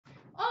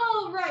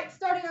All right,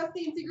 starting our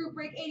CNC group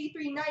break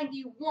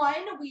 8391,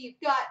 we've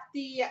got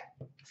the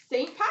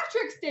St.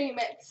 Patrick's Day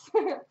mix.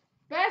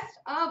 Best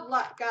of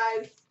luck,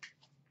 guys.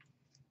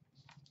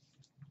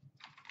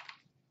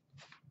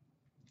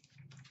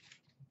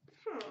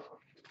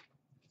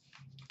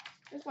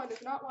 This one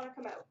does not want to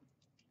come out.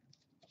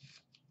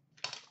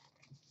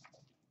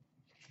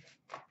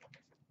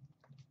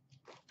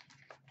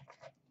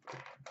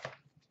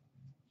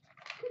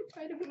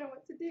 I don't know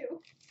what to do.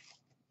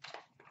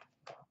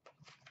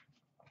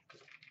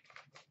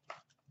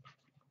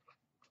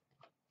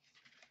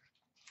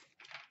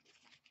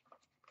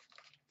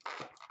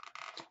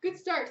 Good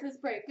start to this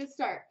break. Good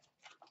start.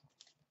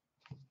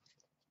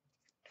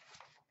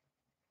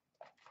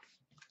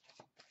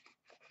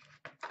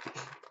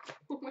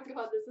 Oh my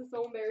god, this is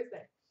so embarrassing.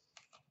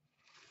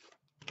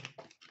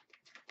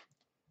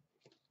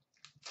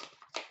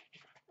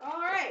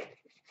 All right.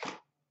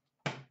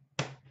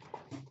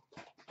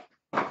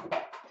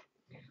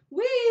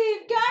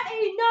 We've got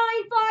a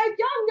 9-5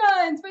 Young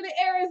Guns for the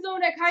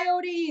Arizona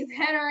Coyotes,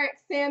 Henrik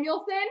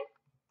Samuelsson.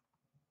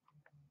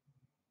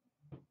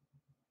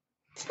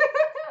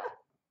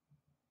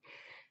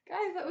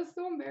 Guys, that was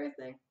so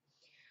embarrassing.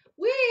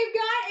 We've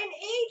got an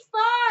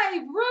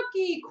 8-5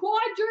 rookie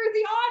quad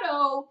jersey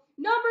auto,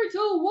 number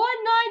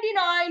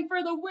 /199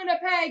 for the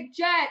Winnipeg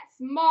Jets,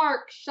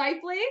 Mark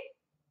Scheifele.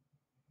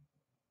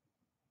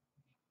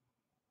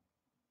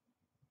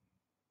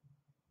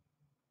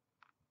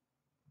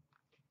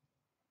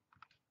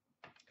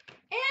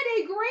 And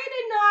a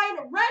graded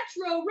 9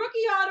 retro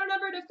rookie auto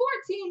number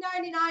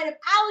 /1499 of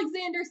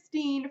Alexander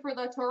Steen for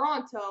the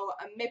Toronto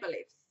Maple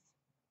Leafs.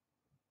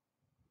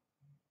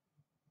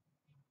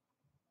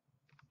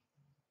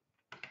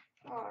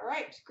 All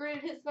right,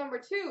 graded hits number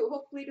 2.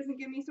 Hopefully it doesn't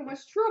give me so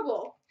much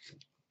trouble.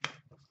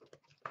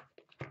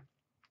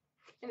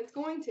 And it's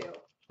going to.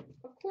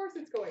 Of course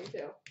it's going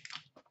to.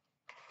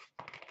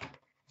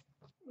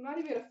 I'm not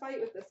even going to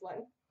fight with this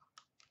one.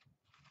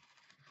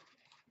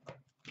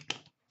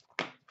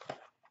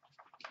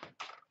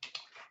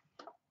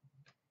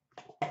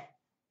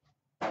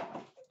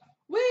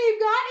 We've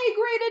got a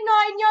graded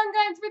 9 Young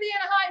Guns for the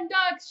Anaheim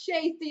Ducks,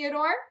 Shea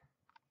Theodore.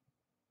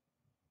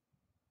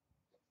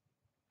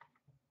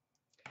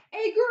 A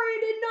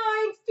graded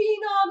 9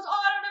 Phenoms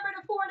auto number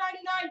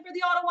 /499 for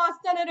the Ottawa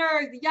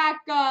Senators,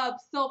 Jakob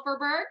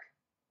Silfverberg.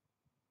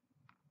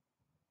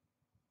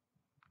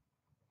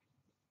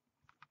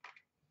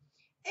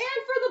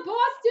 And for the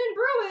Boston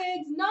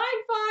Bruins,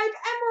 9-5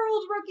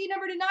 Emerald rookie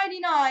number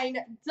 /99,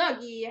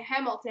 Dougie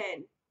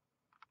Hamilton.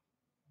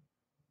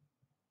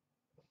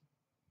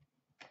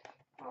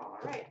 All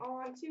right,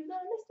 on to the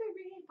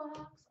mystery box.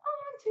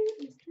 On to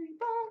the mystery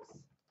box.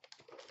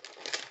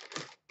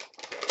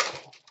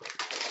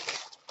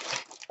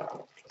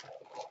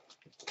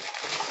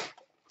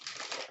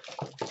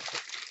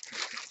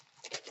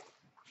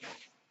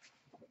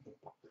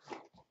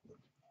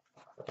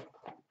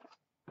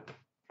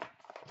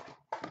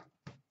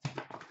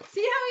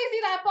 See how easy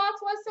that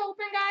box was to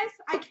open, guys?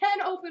 I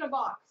can open a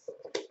box.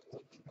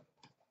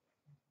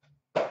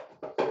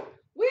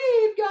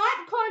 We've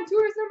got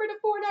Contours number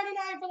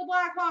 /499 for the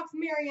Blackhawks,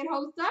 Marian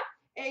Hossa.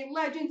 A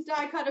Legends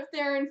die cut of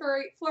Theron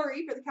Fleury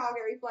for the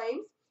Calgary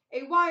Flames.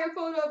 A wire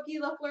photo of Guy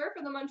Lafleur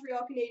for the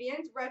Montreal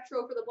Canadiens.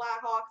 Retro for the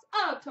Blackhawks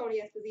of Tony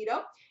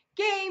Esposito.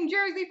 Game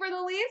jersey for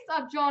the Leafs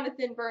of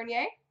Jonathan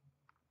Bernier.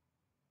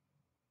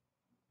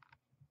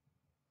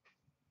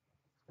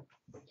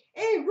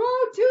 A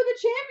road to the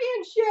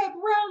championship,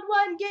 round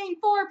 1, game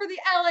 4 for the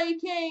LA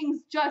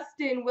Kings,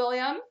 Justin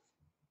Williams.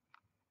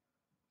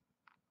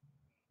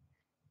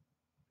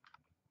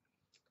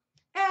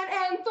 An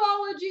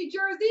anthology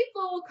jersey,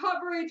 full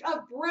coverage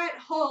of Brett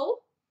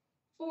Hull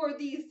for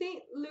the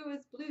St.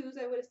 Louis Blues,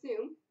 I would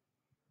assume.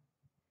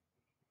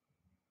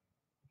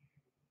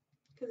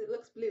 Because it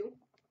looks blue.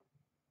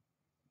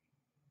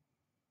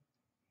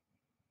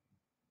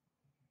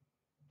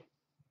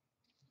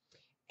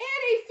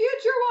 And a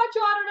Future Watch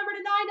auto number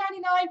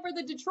 /999 for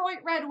the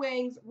Detroit Red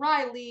Wings,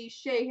 Riley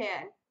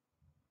Sheahan.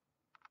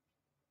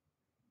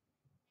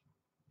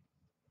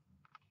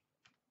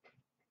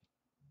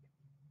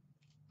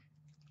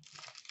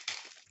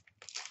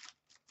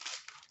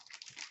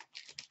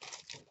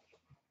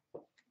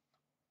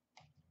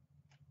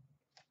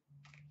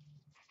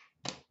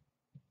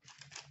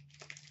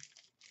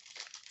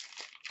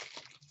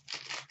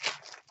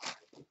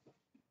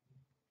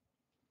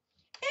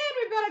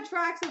 We've got a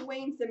tracks of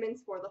Wayne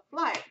Simmons for the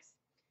Flyers.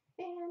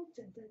 And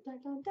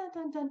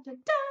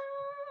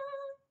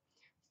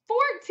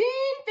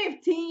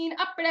 14-15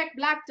 Upper Deck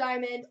Black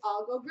Diamond.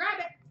 I'll go grab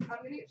it. I'm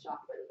gonna get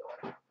shocked by the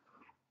door.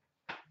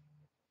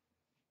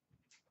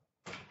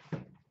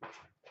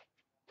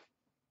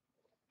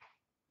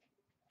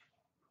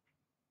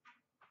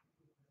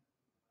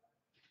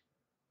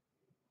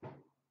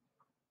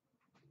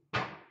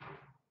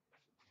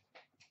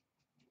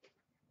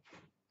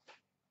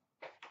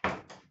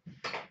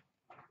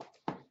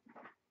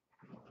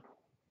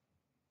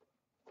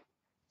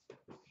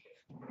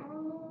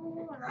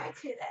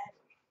 Alrighty then.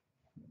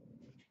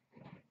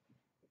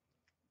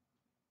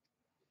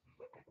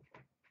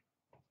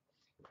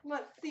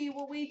 Let's see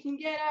what we can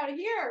get out of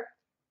here.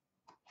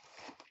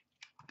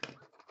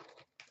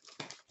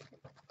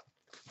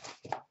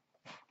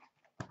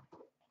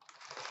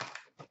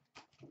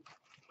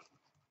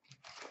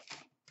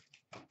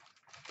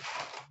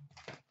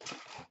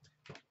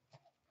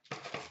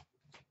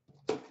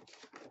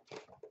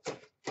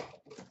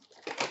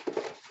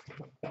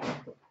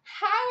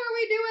 How are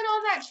we doing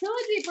on that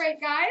trilogy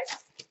break, guys?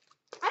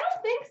 I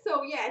don't think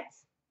so yet.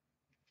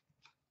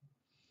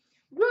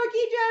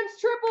 Rookie Gems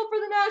triple for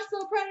the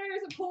Nashville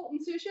Predators of Colton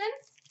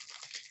Sushins.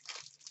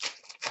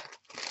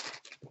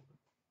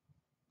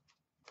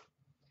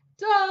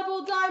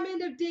 Double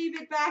diamond of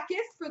David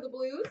Backus for the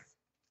Blues.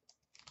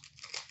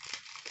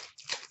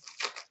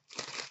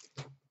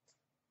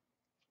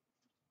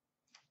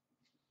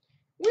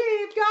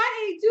 We've got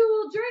a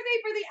dual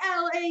jersey for the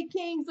LA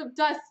Kings of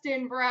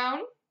Dustin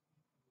Brown.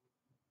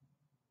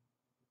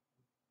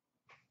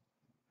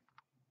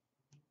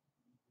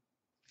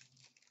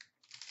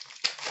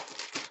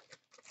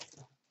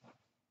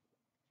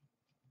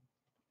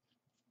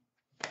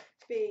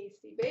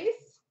 Basey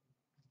base.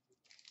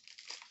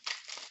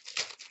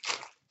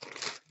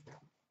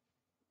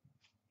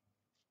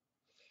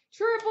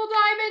 Triple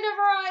diamond of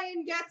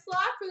Ryan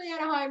Getzlaf for the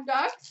Anaheim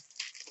Ducks.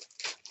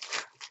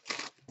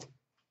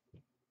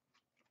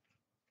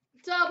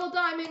 Double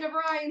diamond of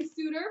Ryan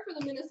Suter for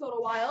the Minnesota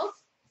Wild.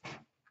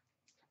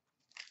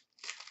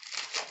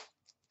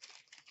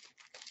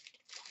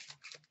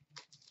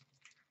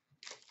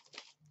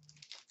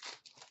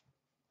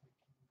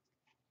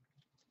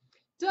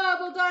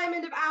 Double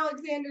diamond of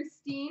Alexander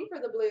Steen for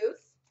the Blues.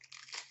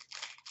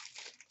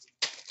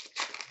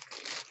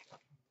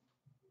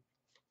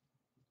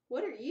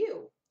 What are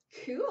you?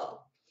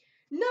 Cool.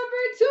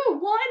 Number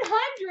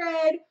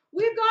 2/100.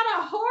 We've got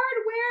a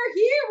Hardware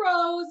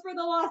Heroes for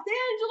the Los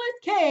Angeles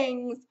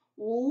Kings,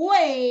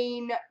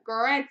 Wayne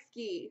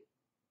Gretzky.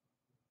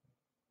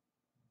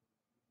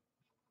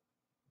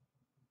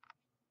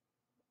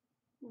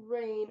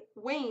 Wayne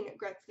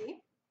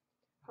Gretzky.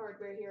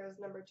 Hardware Heroes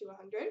number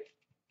 200.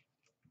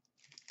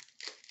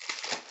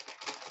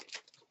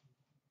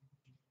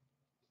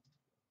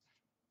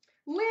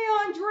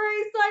 Leon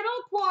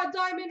Draisaitl, quad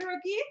diamond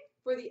rookie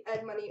for the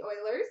Edmonton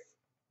Oilers.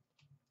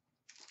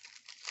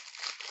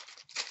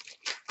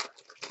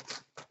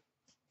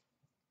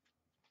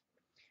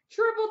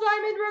 Triple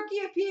diamond rookie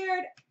of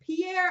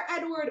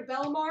Pierre-Edouard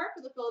Bellemare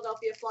for the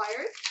Philadelphia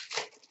Flyers.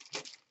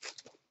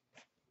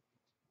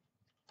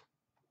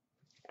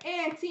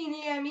 And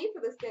Niemi for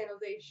the San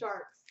Jose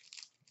Sharks.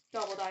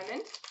 Double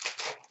diamond.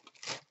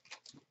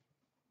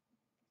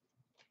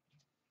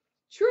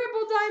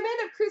 Triple diamond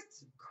of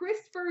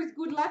Christopher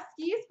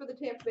Gudlewskis for the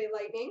Tampa Bay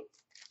Lightning.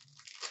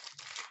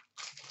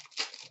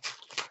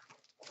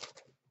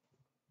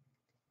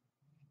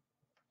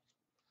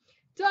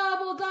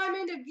 Double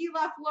diamond of Guy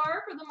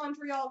Lafleur for the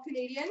Montreal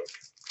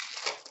Canadiens.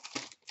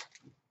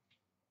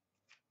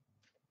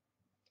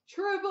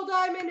 Triple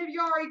diamond of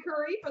Yari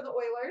Curry for the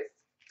Oilers.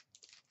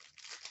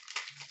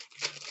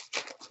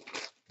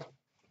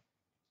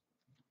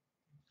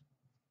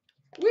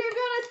 We've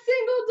got a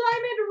single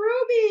diamond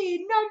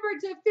ruby, number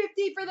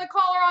 250 for the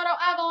Colorado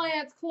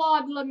Avalanche,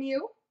 Claude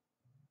Lemieux.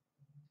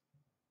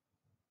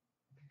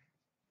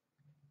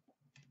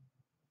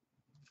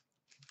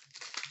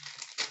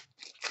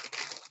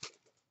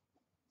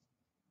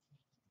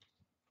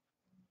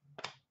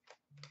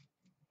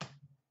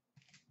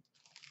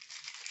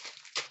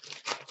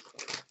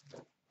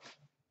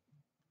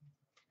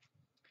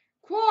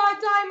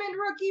 Quad diamond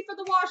rookie for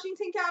the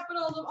Washington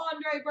Capitals of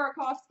Andrei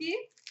Burakovsky.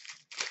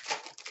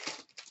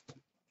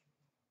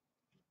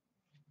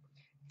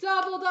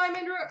 Double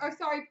diamond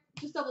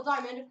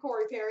of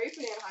Corey Perry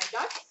for the Anaheim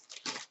Ducks.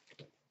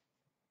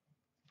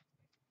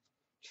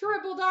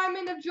 Triple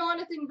diamond of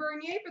Jonathan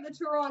Bernier for the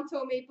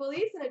Toronto Maple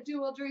Leafs, and a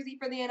dual jersey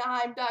for the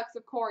Anaheim Ducks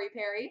of Corey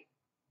Perry.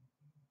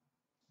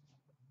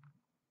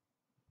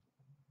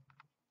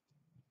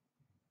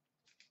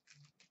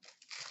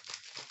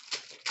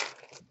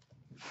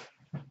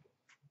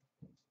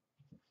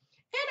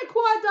 And a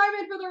quad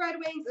diamond for the Red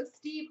Wings of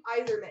Steve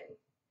Yzerman.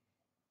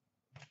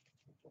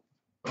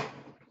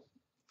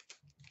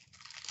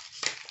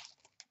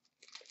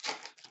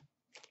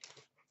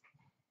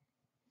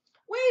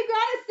 We've got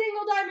a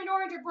single diamond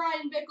orange of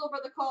Brian Bickle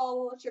for the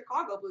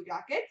Chicago Blue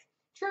Jackets.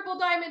 Triple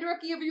diamond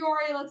rookie of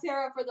Jori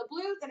Lehtera for the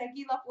Blues, and a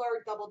Guy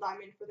Lafleur double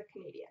diamond for the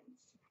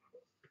Canadiens.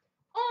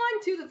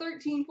 On to the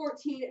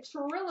 13-14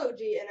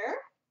 Trilogy Inner.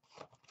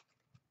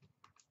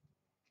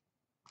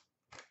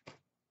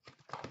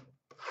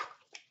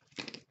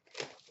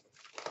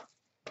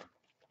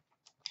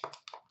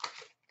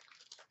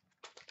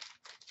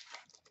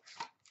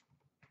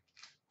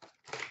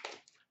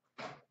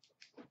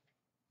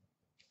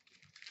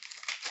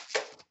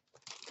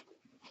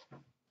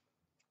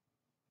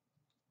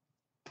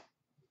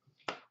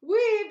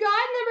 We've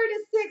got number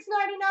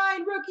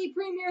 /699 rookie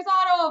Premier's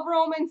auto of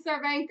Roman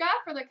Cervenka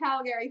for the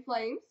Calgary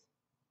Flames.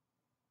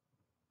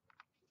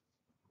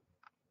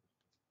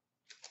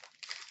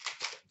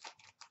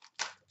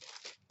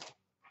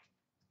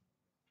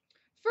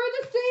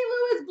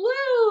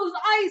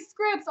 Vice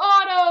Scripts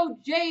Auto,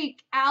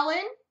 Jake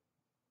Allen.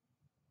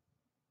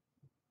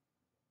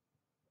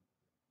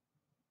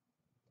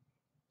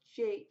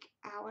 Jake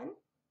Allen.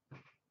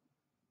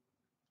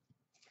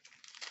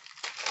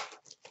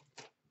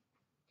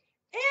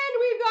 And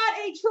we've got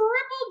a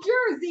triple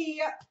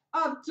jersey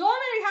of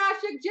Dominic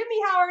Hasek,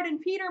 Jimmy Howard,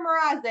 and Peter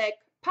Mrazek,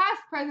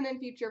 past, present, and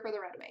future for the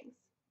Red Wings.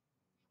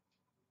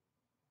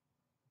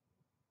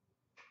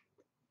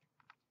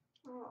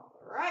 All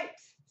right,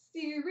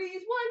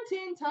 Series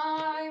 110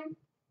 time.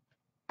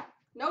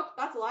 Nope,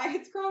 that's a lie.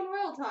 It's Crown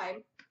Royal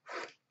time.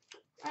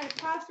 I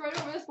passed right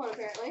over this one,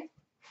 apparently.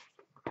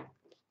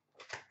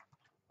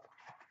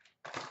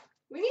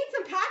 We need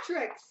some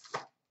Patricks.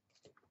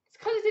 It's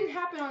because it didn't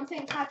happen on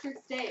St.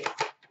 Patrick's Day.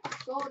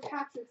 So all the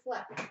Patricks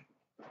left.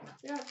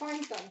 We gotta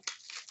find some.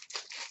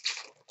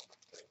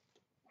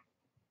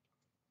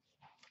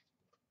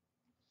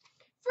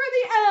 For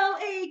the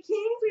LA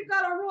Kings, we've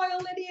got a Royal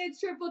Lineage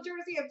triple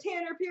jersey of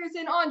Tanner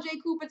Pearson,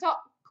 Anjay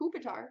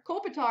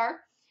Kopitar,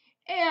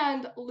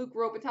 and Luc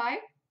Robitaille.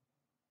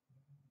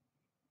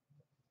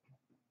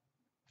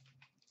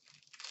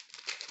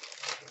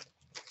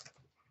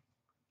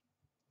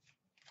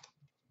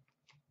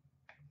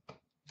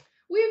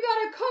 We've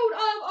got a coat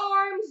of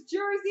arms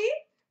jersey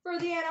for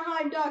the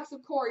Anaheim Ducks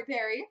of Corey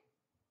Perry.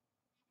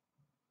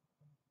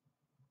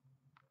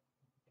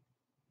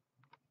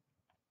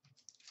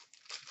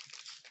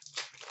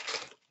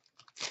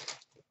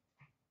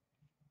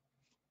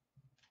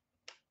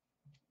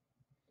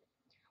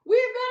 We've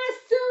got a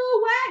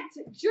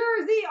silhouette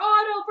jersey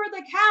auto for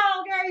the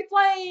Calgary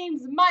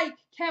Flames, Mike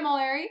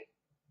Camilleri.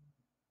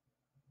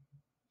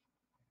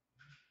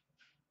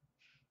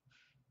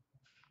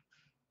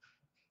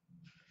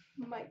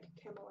 Mike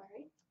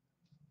Camilleri.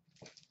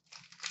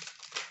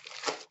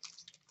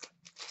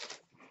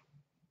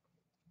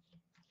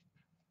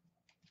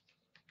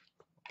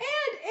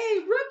 And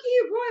a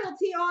rookie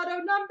royalty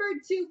auto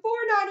numbered to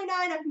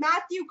 $4.99 of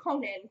Matthew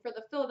Conan for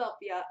the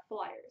Philadelphia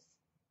Flyers.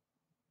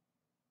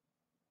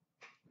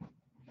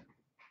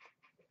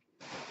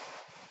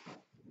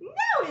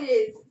 Now it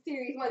is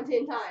Series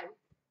 110 time.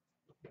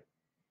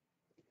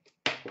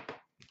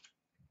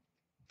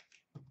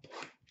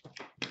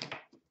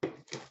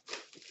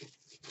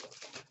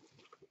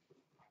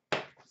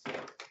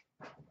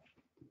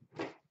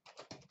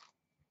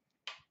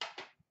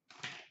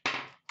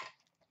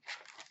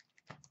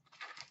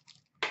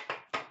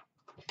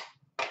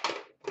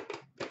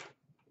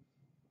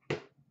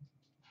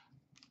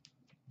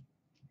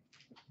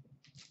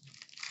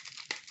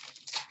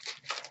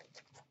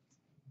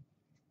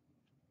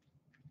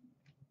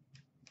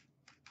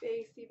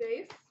 Basey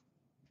base.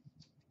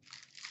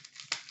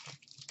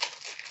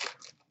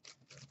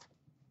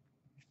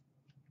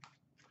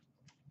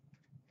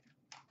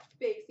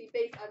 Basey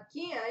base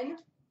again.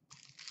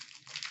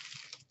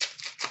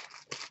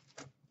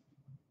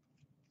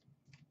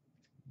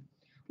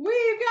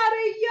 We've got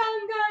a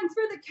Young Guns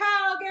for the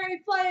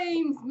Calgary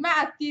Flames,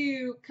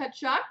 Matthew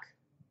Tkachuk.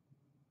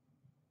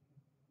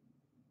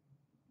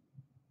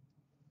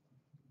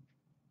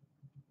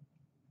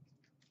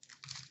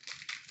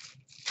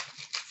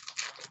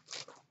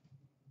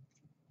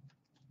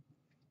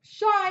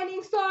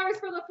 Shining Stars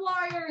for the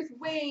Flyers,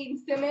 Wayne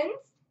Simmons.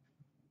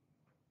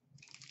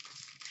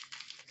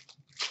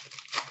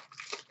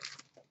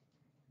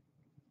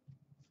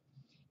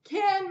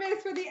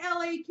 Canvas for the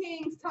LA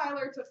Kings,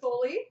 Tyler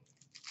Toffoli.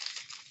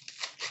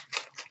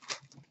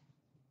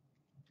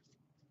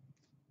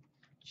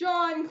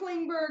 John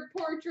Klingberg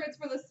Portraits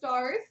for the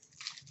Stars.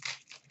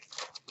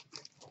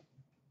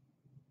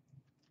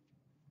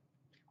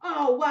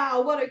 Oh,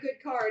 wow, what a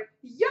good card.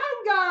 Young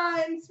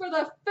Guns for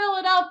the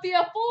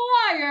Philadelphia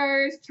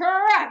Flyers,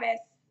 Travis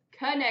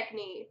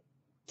Konecny.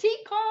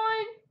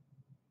 T-Con.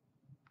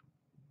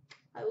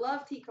 I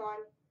love T-Con.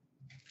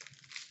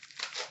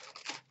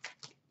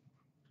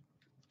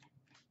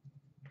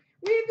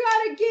 We've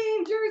got a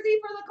game jersey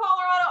for the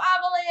Colorado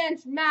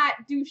Avalanche,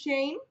 Matt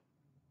Duchene.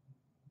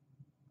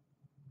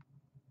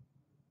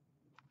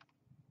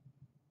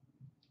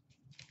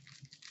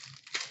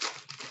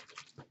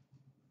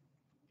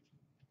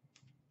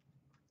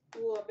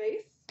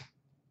 Base.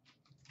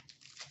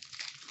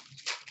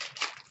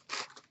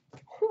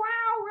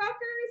 Wow,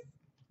 Rutgers.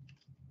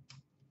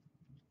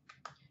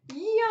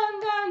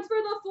 Young Guns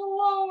for the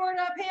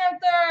Florida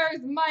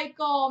Panthers,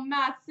 Michael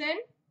Matheson.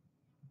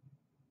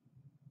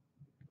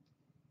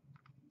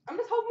 I'm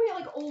just hoping we get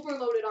like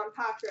overloaded on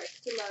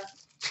Patrick's in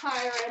the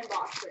higher end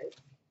boxes.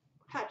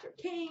 Patrick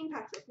Kane,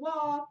 Patrick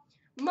Waugh,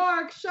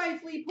 Mark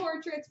Scheifele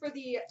Portraits for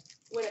the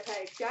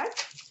Winnipeg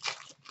Jets.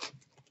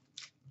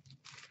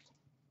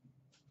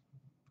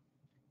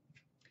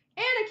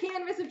 And a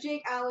canvas of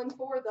Jake Allen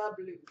for the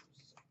Blues.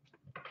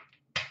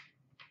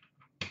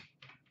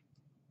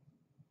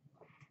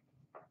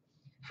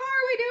 How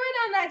are we doing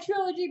on that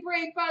trilogy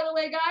break, by the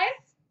way,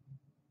 guys?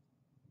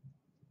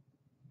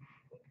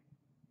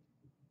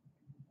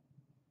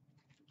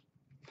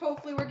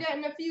 Hopefully we're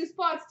getting a few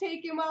spots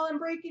taken while I'm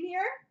breaking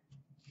here.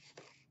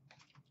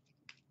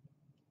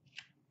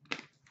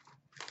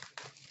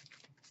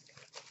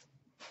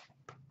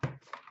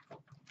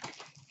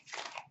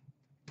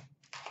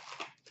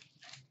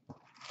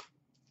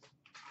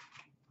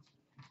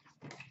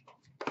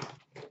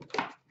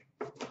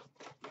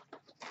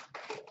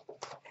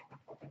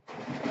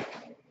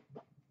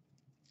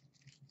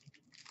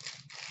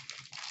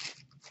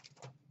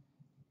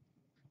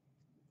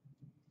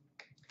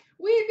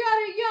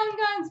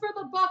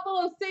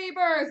 Buffalo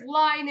Sabres,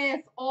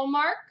 Linus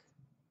Ullmark.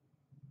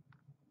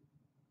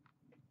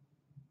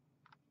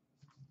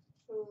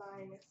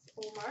 Linus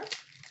Ullmark.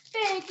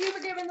 Thank you for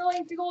giving the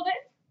link to Golden.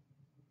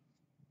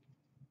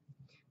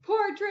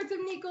 Portraits of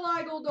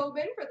Nikolai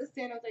Goldobin for the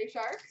San Jose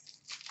Sharks.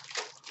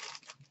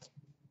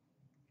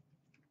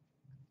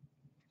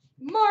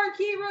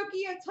 Marquee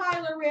rookie of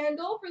Tyler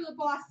Randall for the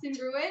Boston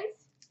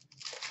Bruins.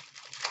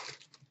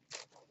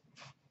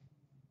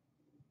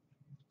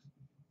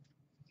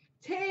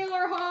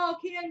 Taylor Hall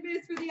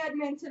canvas for the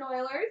Edmonton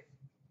Oilers.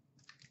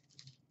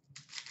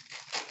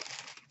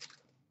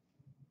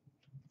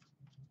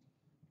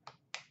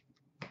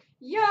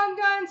 Young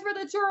Guns for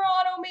the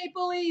Toronto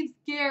Maple Leafs,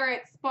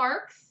 Garrett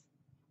Sparks.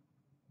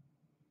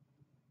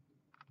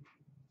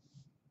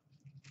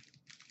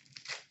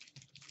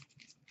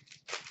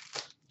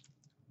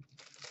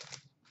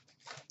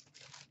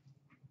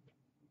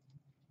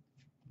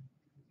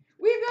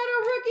 We've got a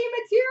rookie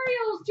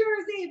materials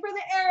jersey for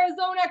the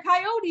Arizona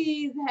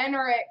Coyotes,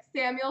 Henrik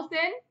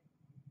Samuelsson.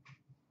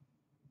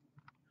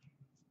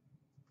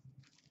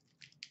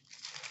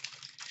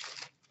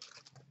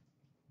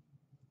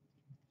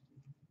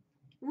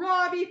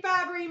 Robbie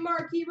Fabry,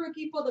 marquee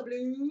rookie for the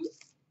Blues.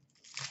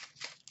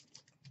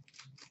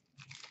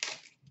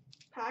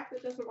 Pack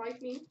that doesn't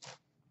like me.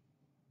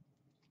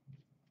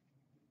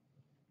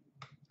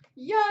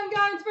 Young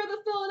Guns for the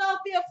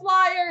Philadelphia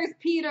Flyers,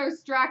 Peter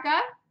Straka.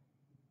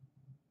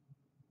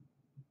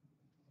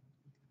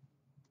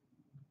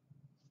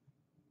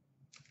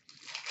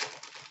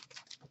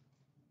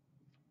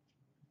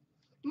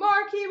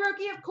 Marquee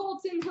rookie of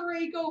Colton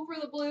Parayko for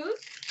the Blues.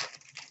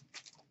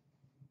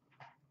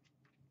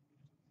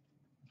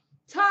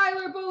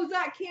 Tyler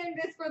Bozak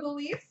canvas for the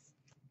Leafs.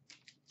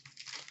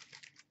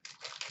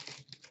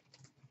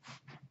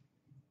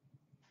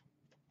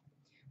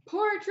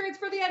 Portraits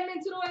for the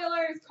Edmonton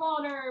Oilers,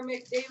 Connor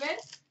McDavid.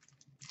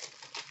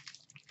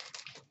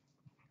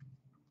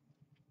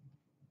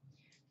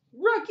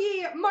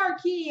 Rookie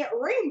marquee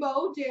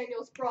rainbow,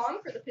 Daniel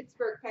Sprong for the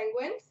Pittsburgh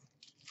Penguins.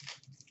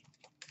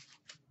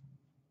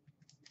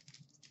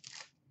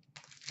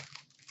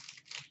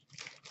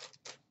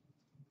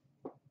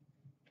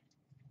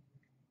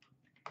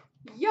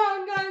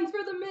 Young Guns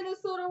for the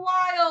Minnesota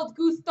Wild,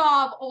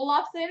 Gustav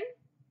Olofsson.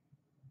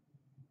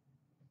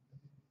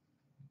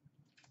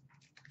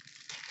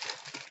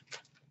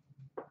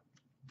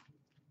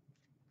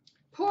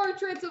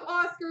 Portraits of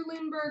Oscar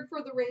Lindbergh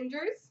for the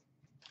Rangers.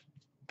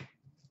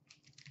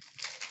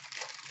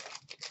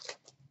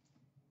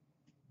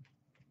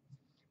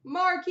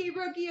 Marquee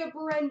rookie of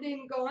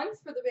Brendan Gaunce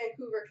for the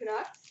Vancouver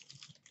Canucks.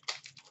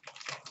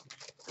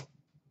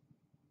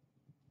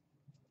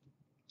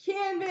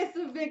 Canvas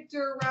of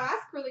Victor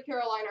Rask for the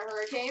Carolina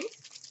Hurricanes.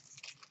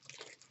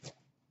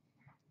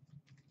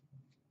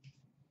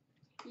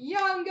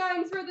 Young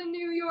Guns for the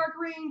New York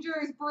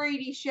Rangers,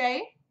 Brady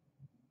Shea.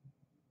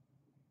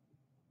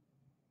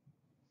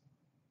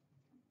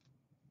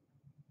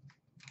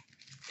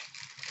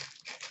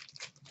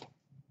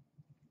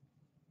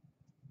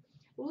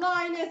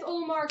 Linus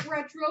Ullmark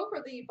retro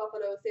for the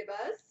Buffalo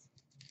Sabres.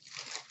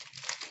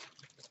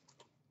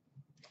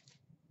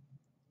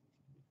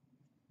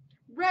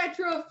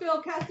 Retro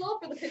Phil Kessel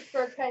for the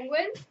Pittsburgh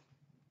Penguins.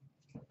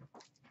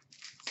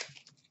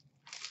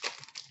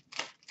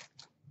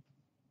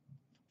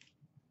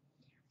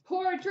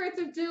 Portraits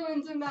of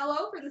Dylan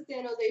DeMello for the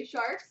San Jose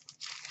Sharks.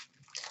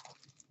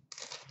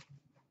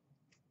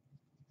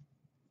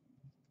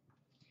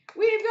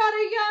 We've got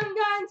a Young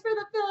Guns for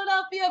the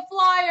Philadelphia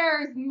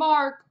Flyers,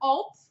 Mark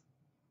Alt.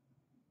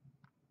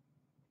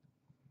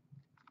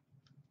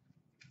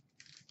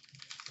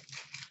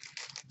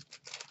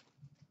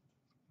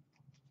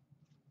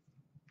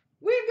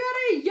 We've got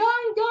a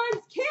Young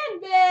Guns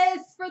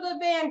canvas for the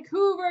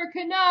Vancouver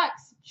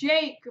Canucks,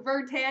 Jake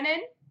Virtanen.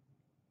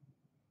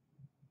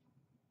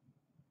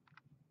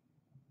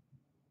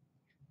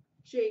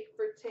 Jake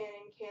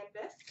Virtanen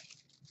canvas.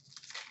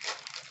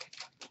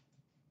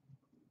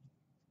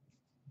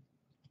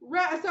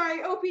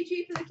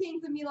 OPG for the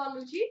Kings of Milan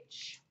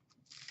Lucic.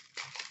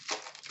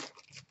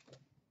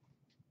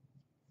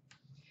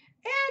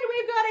 And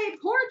we've got a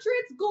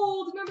Portraits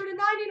Gold, number to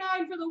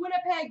 99 for the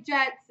Winnipeg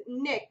Jets,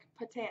 Nick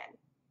Patan.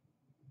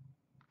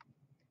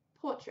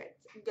 Portraits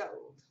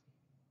Gold.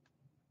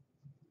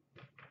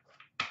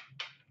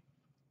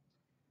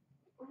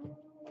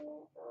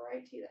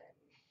 Alrighty then.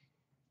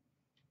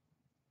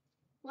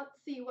 Let's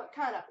see what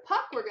kind of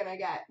puck we're gonna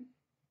get.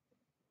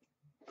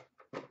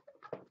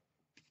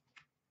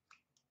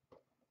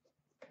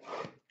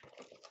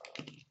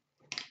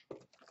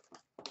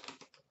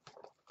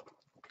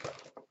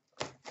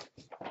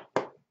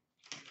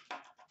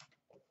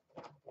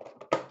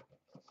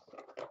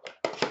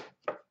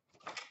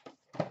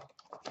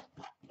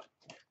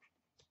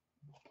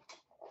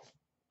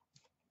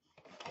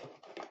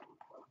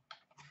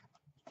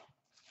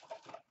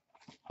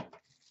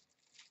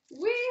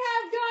 We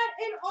have got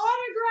an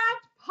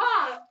autographed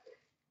puck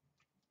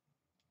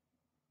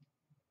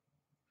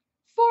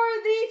for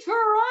the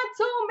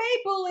Toronto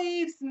Maple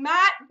Leafs,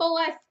 Matt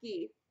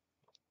Bolesky.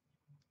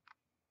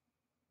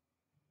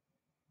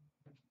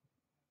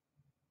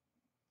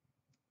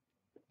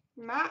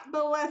 Matt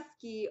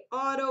Bolesky,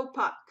 auto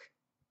puck.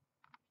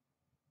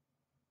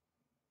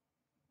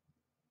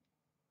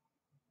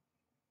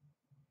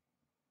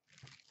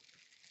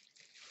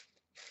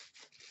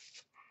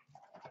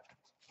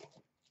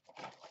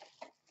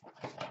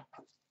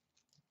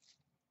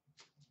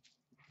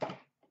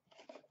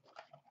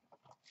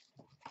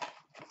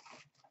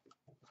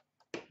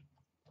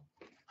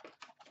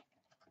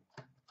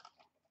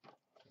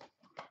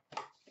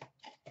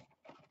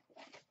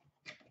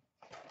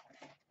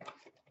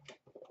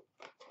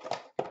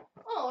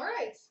 All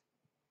right.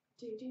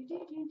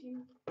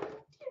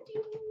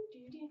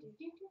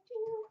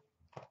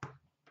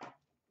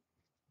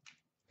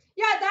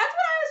 Yeah, that's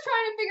what I was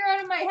trying to figure out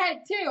in my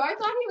head too. I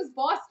thought he was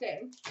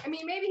Boston. I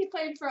mean, maybe he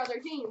played for other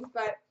teams,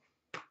 but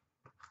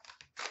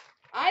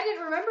I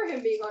didn't remember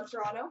him being on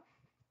Toronto.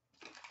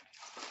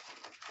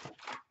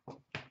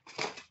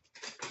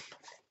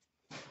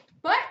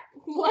 But,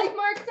 like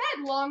Mark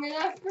said, long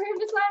enough for him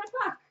to sign a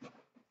puck.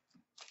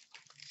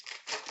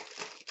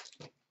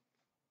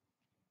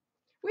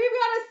 We've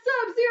got a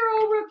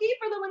Sub-Zero rookie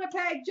for the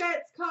Winnipeg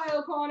Jets,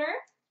 Kyle Connor.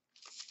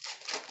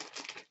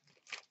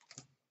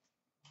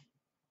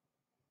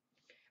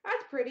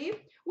 That's pretty.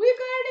 We've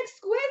got an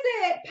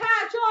exquisite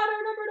patch auto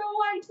number to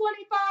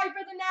 125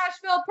 for the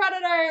Nashville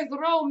Predators,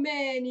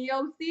 Roman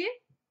Josi.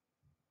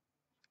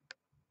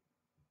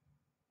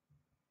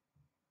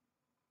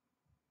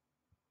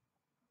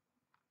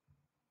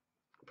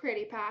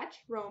 Pretty patch,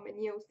 Roman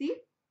Josi.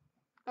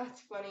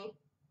 That's funny.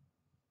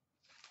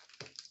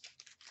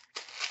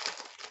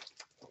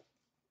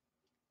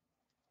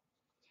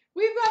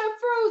 We've got a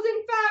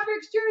Frozen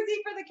Fabrics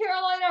jersey for the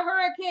Carolina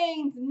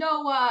Hurricanes,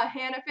 Noah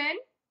Hanifin.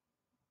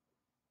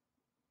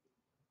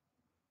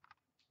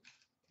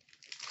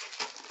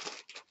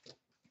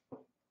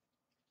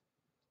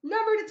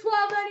 Number to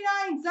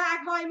 1299, Zach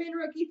Hyman,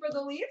 rookie for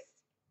the Leafs.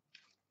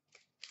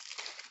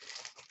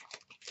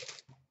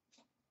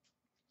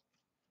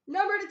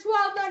 Number to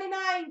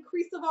 1299,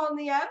 Kristoval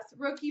Nievs,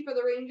 rookie for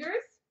the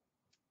Rangers.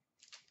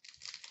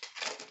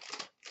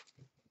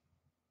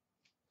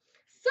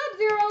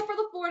 Sub-Zero for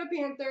the Florida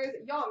Panthers,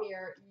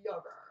 Jaromir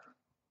Jagr.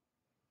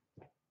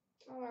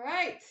 All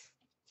right.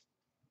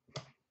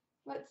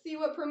 Let's see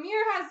what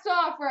Premier has to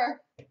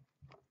offer.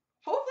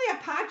 Hopefully a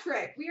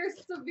Patrick. We are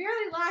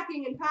severely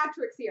lacking in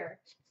Patricks here.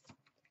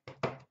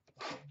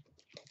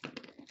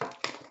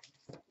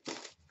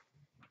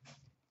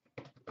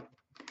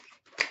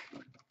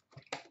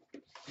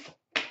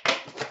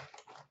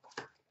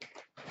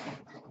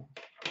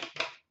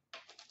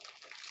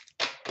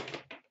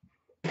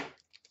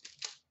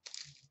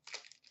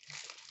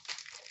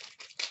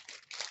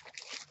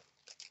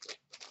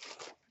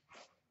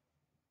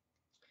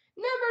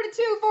 Number to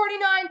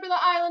 249 for the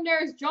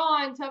Islanders,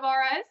 John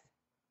Tavares.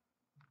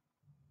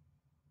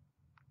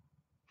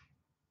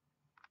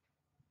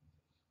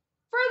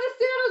 For the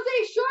San Jose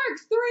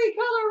Sharks,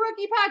 3-color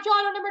rookie patch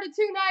auto number to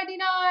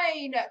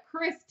 299,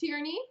 Chris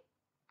Tierney.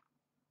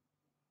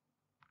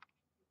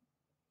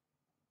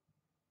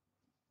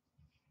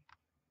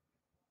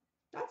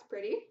 That's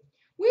pretty.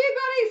 We've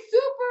got a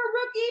super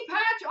rookie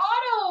patch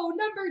auto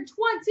number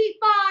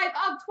 25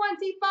 of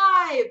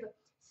 25.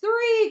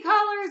 3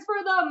 colors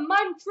for the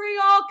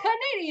Montreal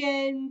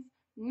Canadiens,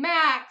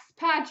 Max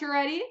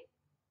Pacioretty.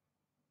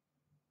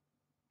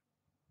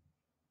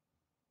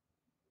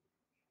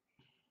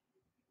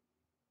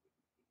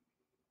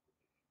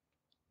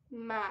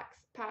 Max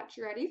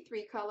Pacioretty,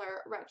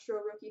 3-color retro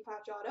rookie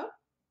patch auto.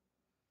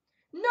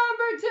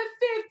 Number to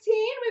 15,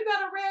 we've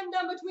got a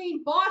random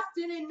between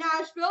Boston and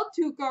Nashville,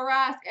 Tuukka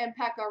Rask and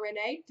Pekka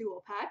Rinne,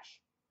 dual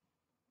patch.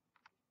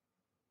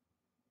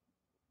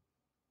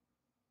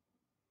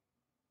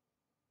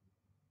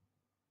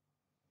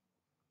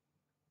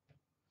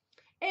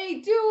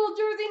 A dual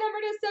jersey number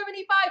to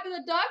 75 for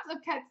the Ducks of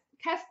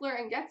Kessler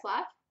and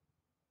Getzlaf.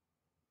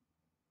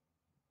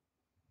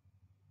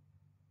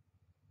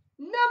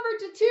 Number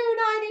to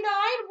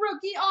 299,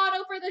 rookie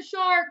auto for the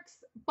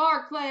Sharks,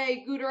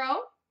 Barclay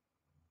Goodrow.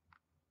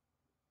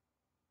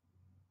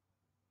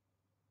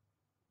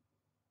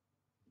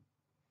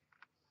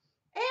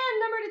 And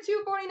number to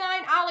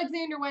 249,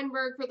 Alexander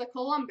Wenberg for the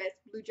Columbus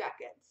Blue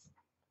Jackets.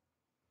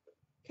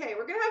 Okay,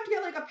 we're going to have to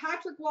get like a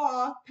Patrick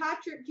Waugh,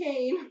 Patrick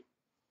Kane,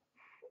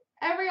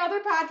 every other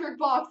Patrick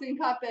boxing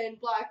cup in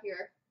black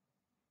here.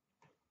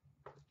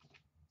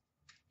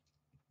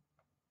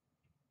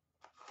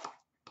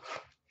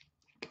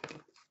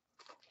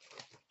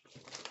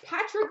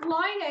 Patrick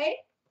Laine.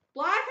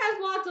 Black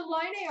has lots of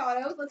Laine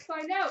autos. Let's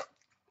find out.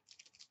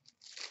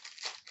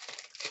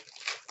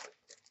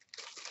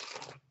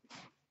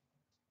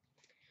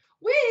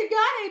 We've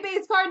got a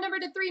base card number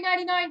to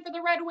 399 for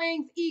the Red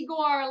Wings, Igor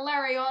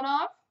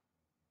Larionov.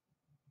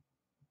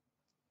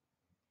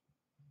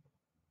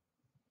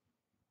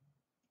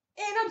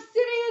 And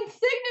Obsidian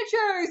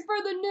Signatures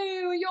for the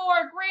New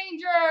York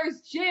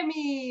Rangers,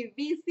 Jimmy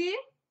Vesey.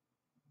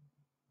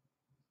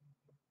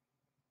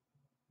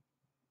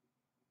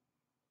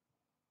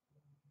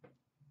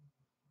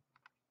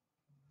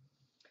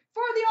 For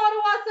For the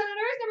Ottawa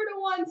Senators, number to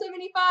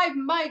 175,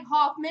 Mike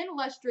Hoffman,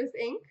 Lustrous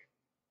Ink.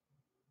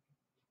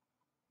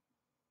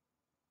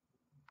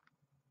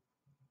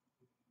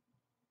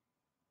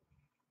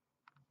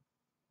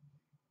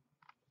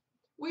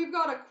 We've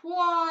got a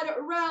quad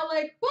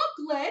relic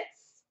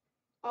booklets.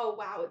 Oh,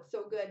 wow, it's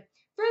so good.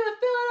 For the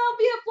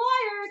Philadelphia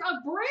Flyers, a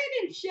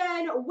Brandon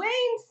Shen,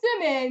 Wayne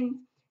Simmons,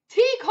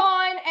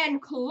 T-Con,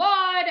 and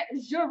Claude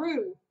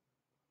Giroux.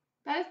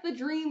 That is the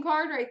dream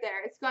card right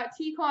there. It's got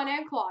T-Con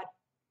and Claude.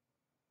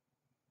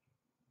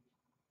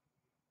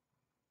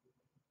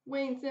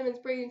 Wayne Simmons,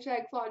 Braden Shen,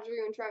 Claude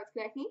Giroux, and Travis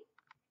Konecny.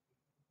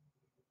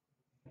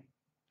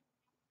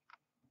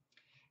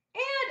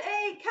 And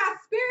a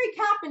Kasperi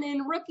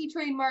Kapanen rookie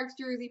trademarks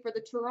jersey for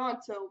the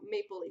Toronto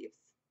Maple Leafs.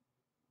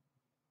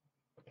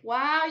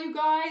 Wow, you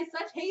guys,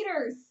 such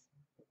haters.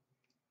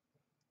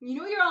 You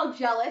know you're all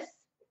jealous.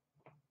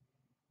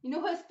 You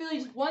know how Philly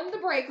just won the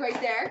break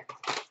right there.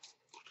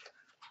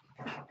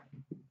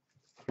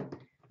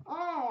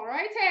 All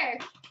righty.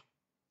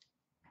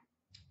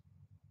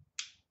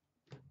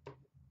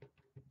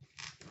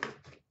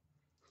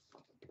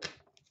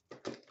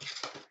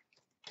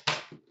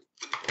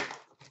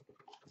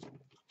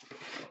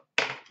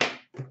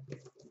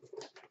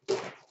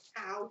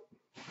 Ow.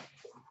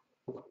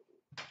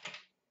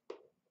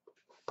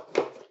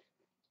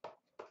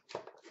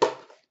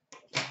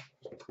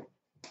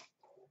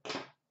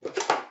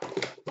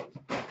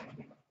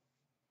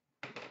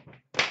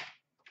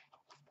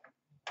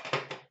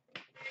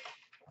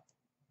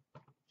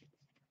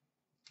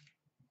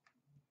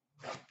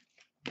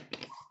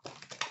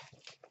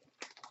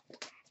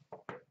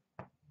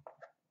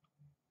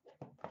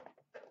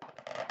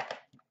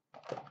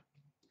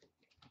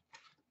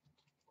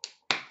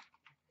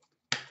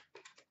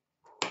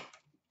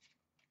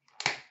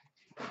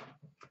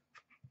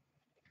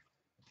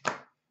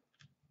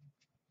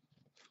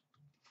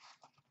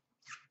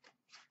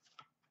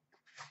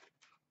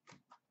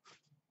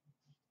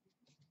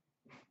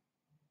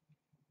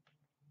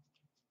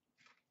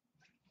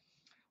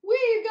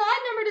 We've got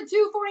number to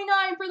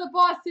 249 for the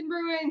Boston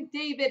Bruins,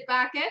 David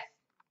Backes.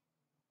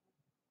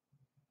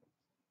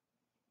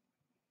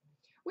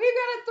 We've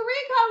got a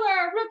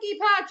three-color rookie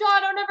patch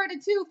auto number to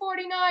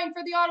 249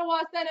 for the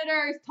Ottawa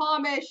Senators,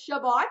 Thomas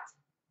Chabot.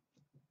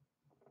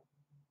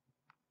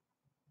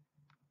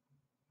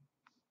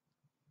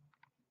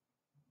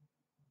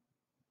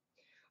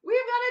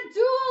 We've got a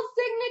dual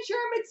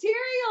signature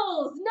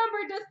materials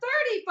number to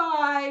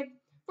 35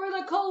 for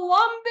the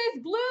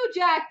Columbus Blue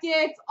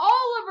Jackets,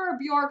 Oliver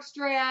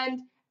Bjorkstrand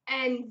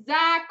and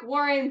Zach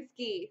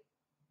Werenski.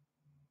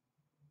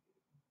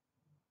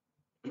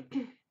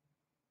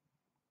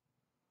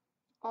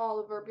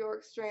 Oliver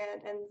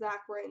Bjorkstrand and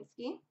Zach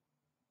Werenski.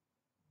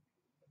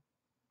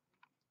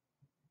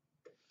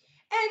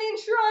 And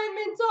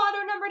enshrinement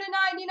auto number to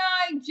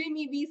 99,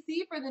 Jimmy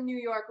VC for the New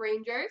York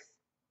Rangers.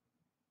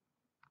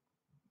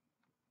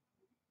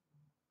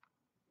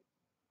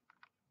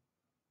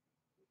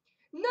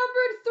 Number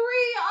 3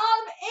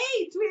 of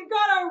 8, we've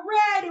got a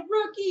red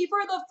rookie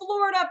for the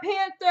Florida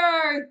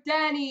Panthers,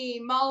 Danny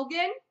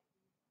Mulligan.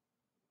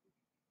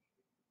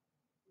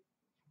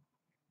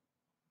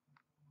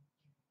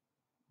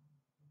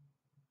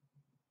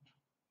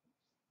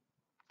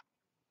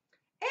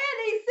 And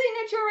a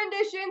signature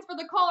renditions for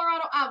the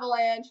Colorado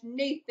Avalanche,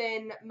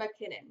 Nathan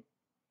McKinnon.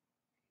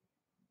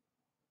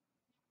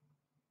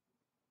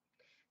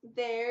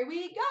 There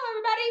we go,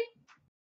 everybody.